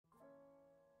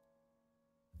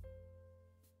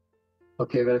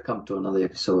Okay, welcome to another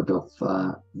episode of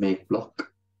MakeBlock.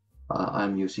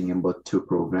 I'm using mbot2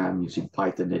 program using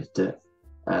Python editor,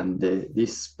 and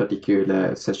this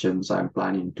particular sessions I'm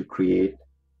planning to create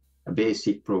a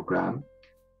basic program,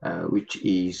 which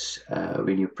is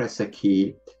when you press a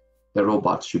key, the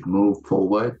robot should move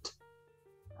forward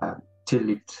till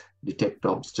it detect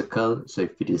obstacle. So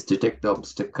if it is detect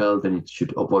obstacle, then it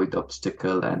should avoid the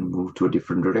obstacle and move to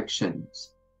different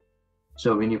directions.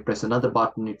 So when you press another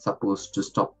button, it's supposed to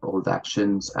stop all the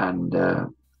actions and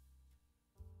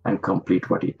complete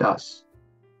what it does.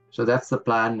 So that's the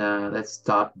plan. Let's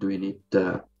start doing it.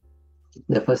 The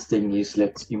first thing is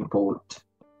let's import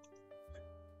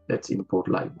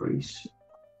libraries.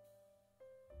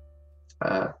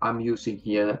 I'm using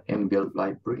here mbuild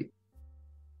library,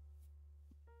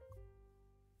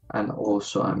 and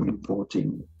also I'm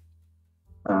importing.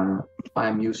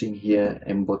 I'm using here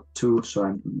mbot2, so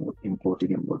I'm importing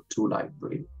mbot2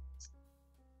 library.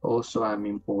 Also, I'm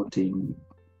importing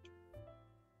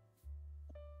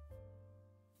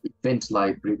event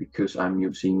library because I'm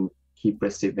using key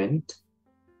press event,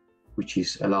 which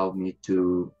is allow me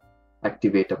to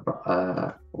activate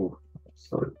a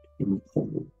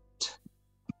import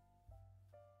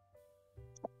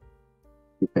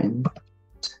event.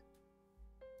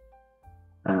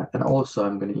 And also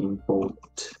I'm going to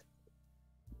import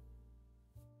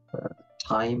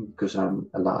time because I'm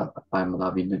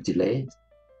allowing a delay.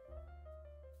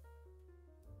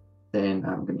 Then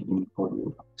I'm going to import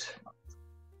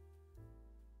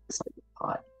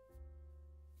CyberPi,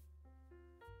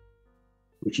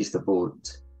 which is the board.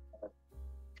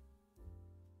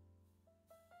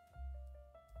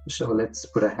 So let's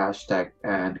put a hashtag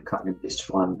and comment this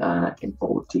one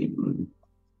importing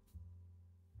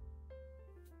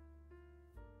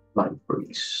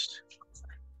libraries.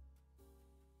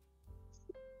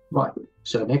 Right.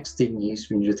 So next thing is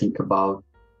we need to think about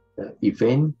the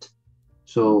event.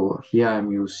 So here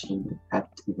I'm using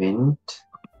 @event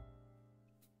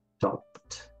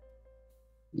dot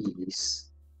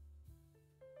is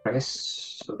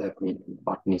press. So that means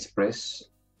button is press.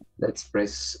 Let's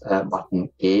press button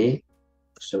A.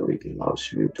 So it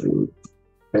allows you to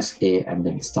press A and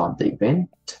then start the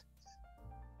event.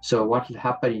 So what will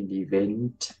happen in the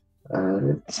event?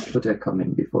 Let's put a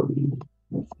comment before we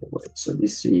move forward. So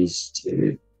this is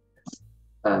to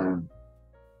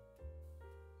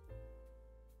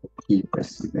key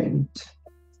press event.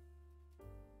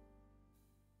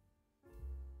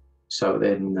 So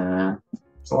then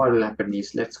what will happen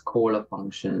is let's call a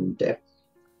function def.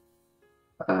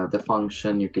 The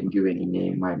function, you can give any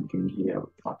name. I'm giving here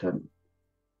button,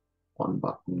 one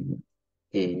button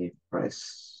A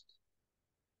press.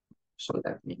 So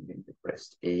that means when you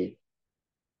pressed A.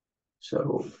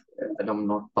 So and I'm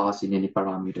not passing any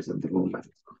parameters at the moment.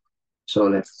 So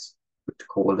let's put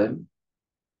colon.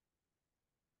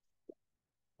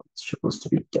 It's supposed to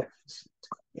be def.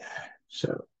 Yeah.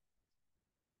 So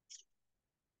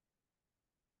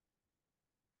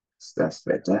that's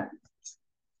better.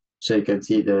 So you can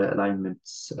see the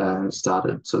alignments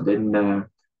started. So then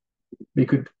we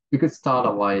could start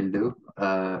a while loop,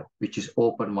 which is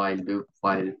open while loop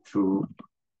while through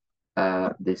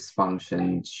this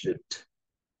function should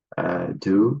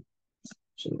do.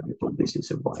 So let me put this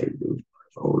is a while loop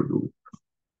or loop.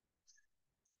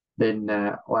 Then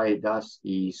what it does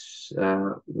is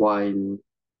while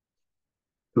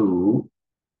true.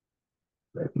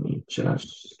 Let me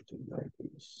just do like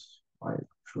this while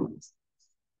true.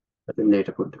 I will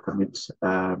later put the commits.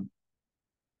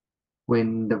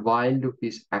 When the while loop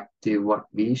is active, what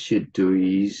we should do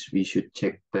is we should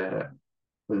check whether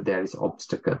there is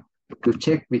obstacle. To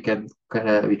check, we can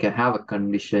have a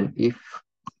condition if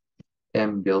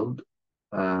mbuild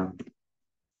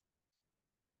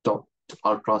dot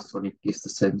ultrasonic is the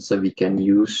sensor. We can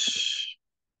use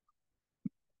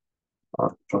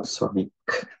ultrasonic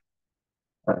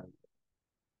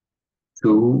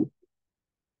to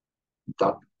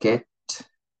dot get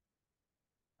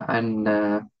and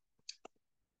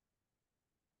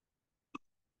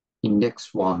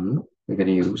index 1. We're going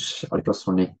to use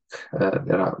ultrasonic.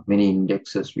 There are many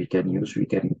indexes we can use. We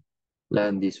can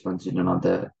learn these ones in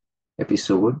another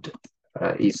episode.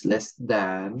 Is less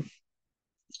than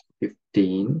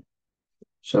 15.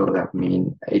 So that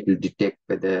means it will detect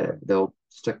whether the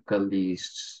obstacle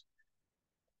is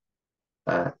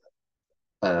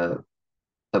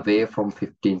away from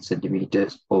 15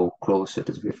 centimeters or closer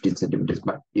to 15 centimeters.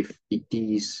 But if it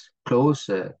is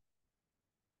closer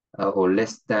or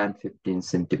less than 15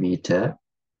 centimeter,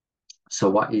 so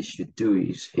what it should do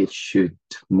is it should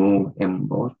move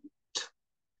mbot.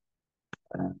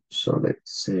 So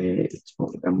let's say it's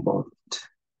move mbot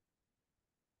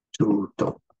to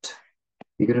dot.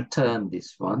 We're going to turn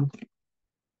this one.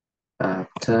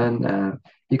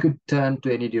 You could turn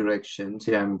to any direction.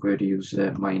 Say I'm going to use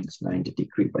minus 90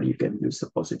 degree, but you can use the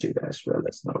positive as well.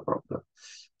 That's not a problem.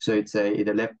 So it's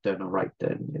either left turn or right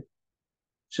turn.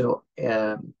 So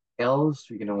else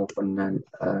we're going to open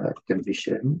a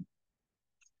condition.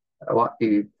 What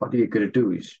you're going to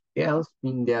do is else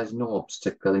mean there's no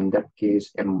obstacle. In that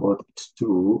case,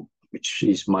 mbot2, which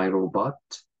is my robot,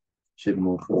 should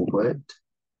move forward.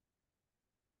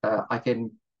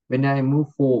 When I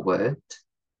move forward,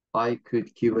 I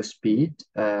could give a speed,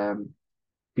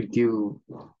 could give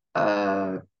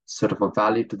sort of a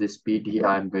value to the speed here.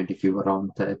 I'm going to give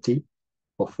around 30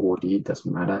 or 40, it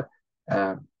doesn't matter.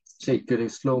 So it could a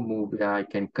slow move I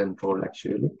can control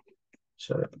actually.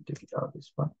 So let me take it out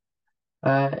this one.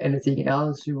 Anything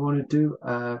else you want to do?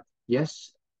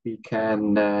 Yes, we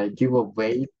can give a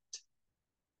wait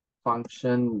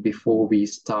function before we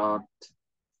start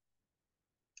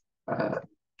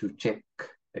to check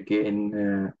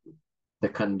again the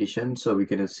condition. So we're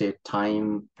going to say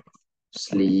time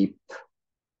sleep.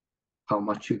 How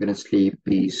much you're going to sleep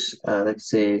is, let's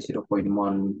say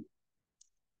 0.1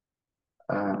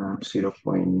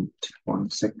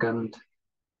 0.1 second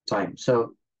time.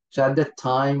 So at that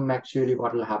time, actually,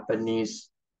 what will happen is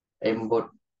mbot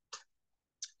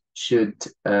should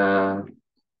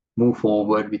move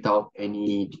forward without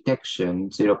any detection,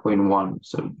 0.1.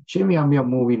 So we are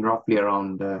moving roughly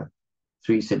around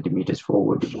 3 centimeters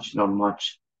forward, which is not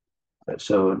much.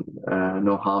 So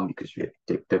no harm because we have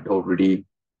detected already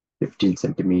 15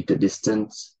 centimeter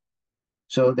distance.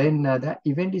 So then that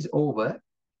event is over.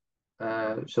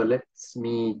 So let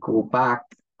me go back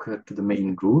to the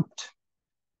main route.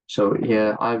 So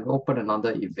here I'll open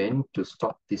another event to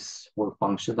stop this whole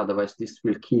function. Otherwise, this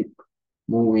will keep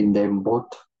moving them both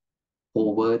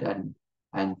forward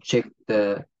and check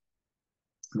whether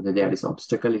there is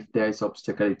obstacle. If there is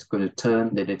obstacle, it's going to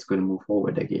turn, then it's going to move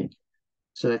forward again.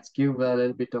 So let's give a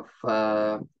little bit of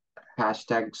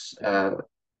hashtags.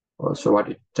 So what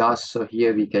it does, so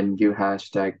here we can give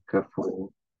hashtag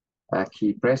for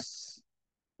key press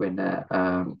when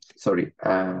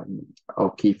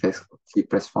or key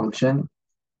press function.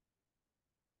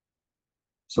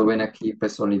 So when a key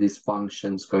press, only this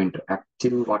function is going to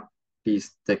active. What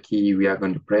is the key we are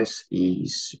going to press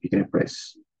is we're going to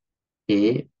press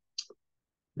A.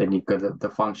 Then you got the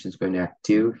function is going to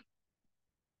active.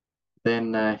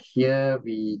 Then here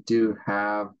we do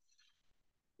have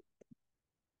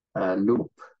a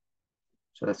loop.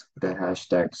 So let's put a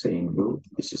hashtag saying loop.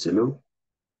 This is a loop.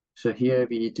 So here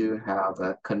we do have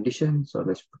a condition. So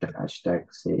let's put a hashtag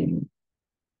saying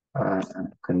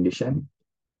condition.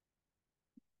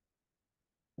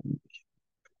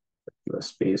 Give a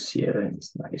space here and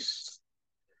it's nice.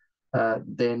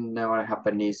 Then what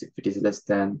happens is if it is less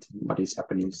than, what is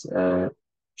happening is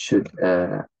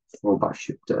robot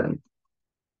should turn.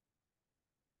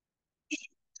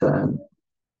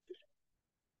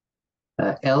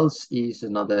 Else is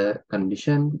another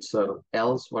condition. So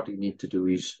else what you need to do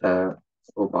is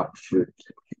robot should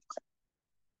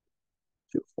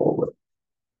forward.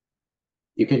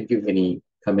 You can give any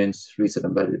comments,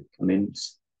 reasonable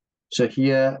comments. So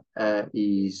here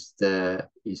is the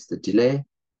delay.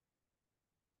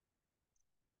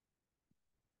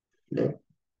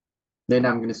 Then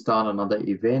I'm going to start another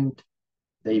event.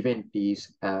 The event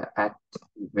is at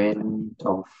event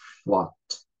of what?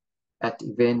 At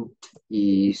event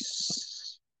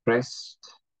is pressed.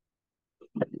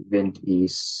 At event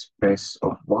is press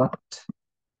of what?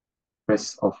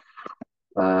 Press of,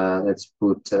 let's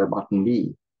put button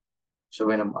B. So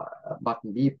when a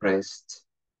button B pressed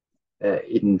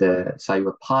in the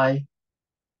CyberPi,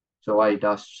 so what it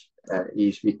does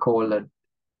is we call a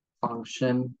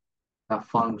function. A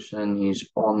function is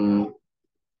on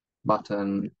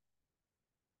button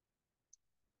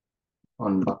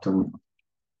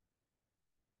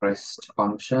pressed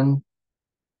function.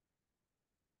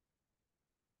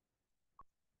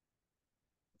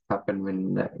 Happen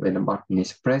when a button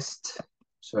is pressed.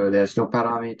 So there's no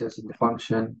parameters in the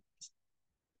function.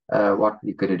 What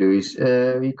we could do is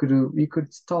we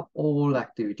could stop all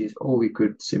activities, or we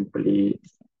could simply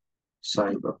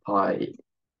CyberPi.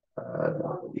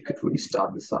 We could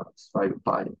restart the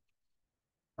CyberPi.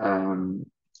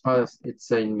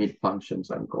 It's in mid functions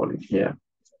I'm calling here.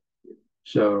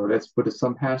 So let's put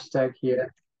some hashtag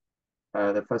here.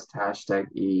 The first hashtag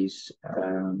is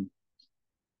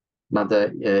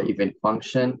another event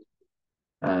function.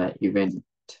 Event.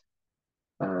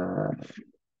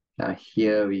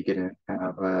 Here we're gonna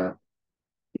have a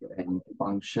event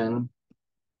function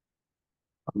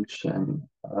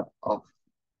of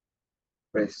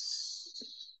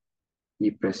press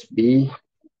press B,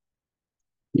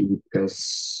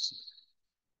 press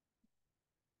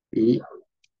B.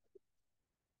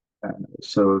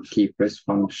 So key press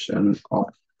function of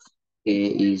A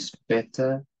is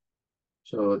better.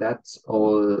 So that's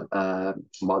all about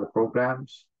the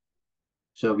programs.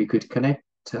 So we could connect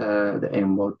the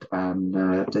mbot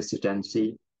and test it and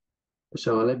see.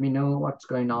 So let me know what's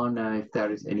going on. If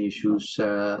there is any issues,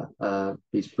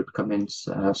 please put comments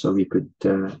so we could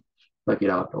work it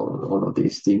out, all of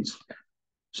these things.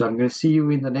 So I'm going to see you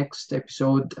in the next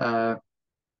episode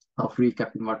of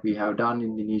recapping what we have done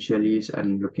in the initial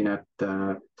and looking at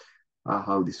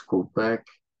how this code work.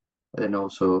 And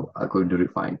also going to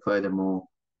refine furthermore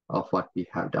of what we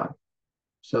have done.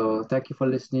 So thank you for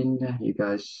listening. You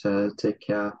guys take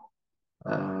care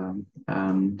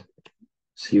and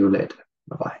see you later.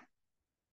 Bye-bye.